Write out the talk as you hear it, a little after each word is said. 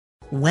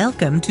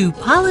Welcome to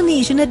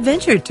Polynesian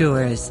Adventure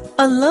Tours,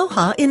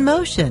 Aloha in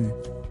Motion.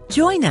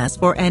 Join us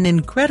for an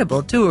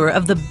incredible tour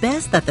of the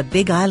best that the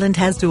Big Island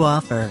has to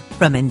offer,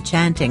 from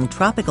enchanting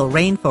tropical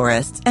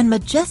rainforests and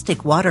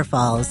majestic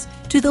waterfalls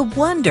to the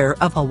wonder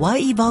of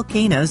Hawaii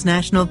Volcanoes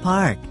National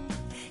Park.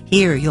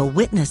 Here you'll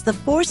witness the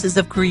forces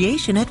of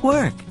creation at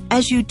work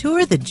as you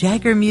tour the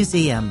Jagger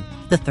Museum,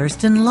 the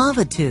Thurston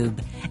Lava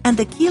Tube, and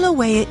the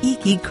Kilauea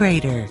Iki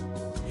Crater.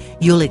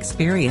 You'll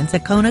experience a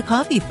Kona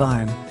coffee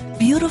farm,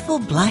 beautiful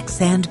black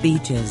sand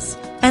beaches,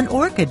 an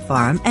orchid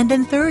farm and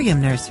anthurium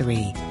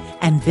nursery,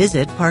 and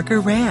visit Parker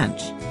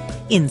Ranch.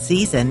 In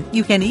season,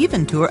 you can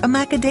even tour a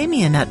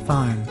macadamia nut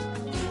farm.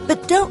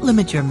 But don't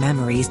limit your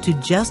memories to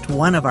just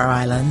one of our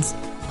islands.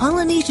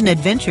 Polynesian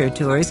Adventure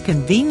Tours'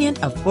 convenient,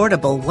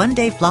 affordable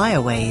one-day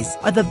flyaways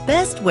are the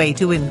best way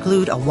to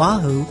include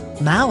Oahu,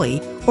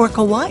 Maui, or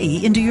Kauai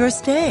into your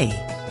stay.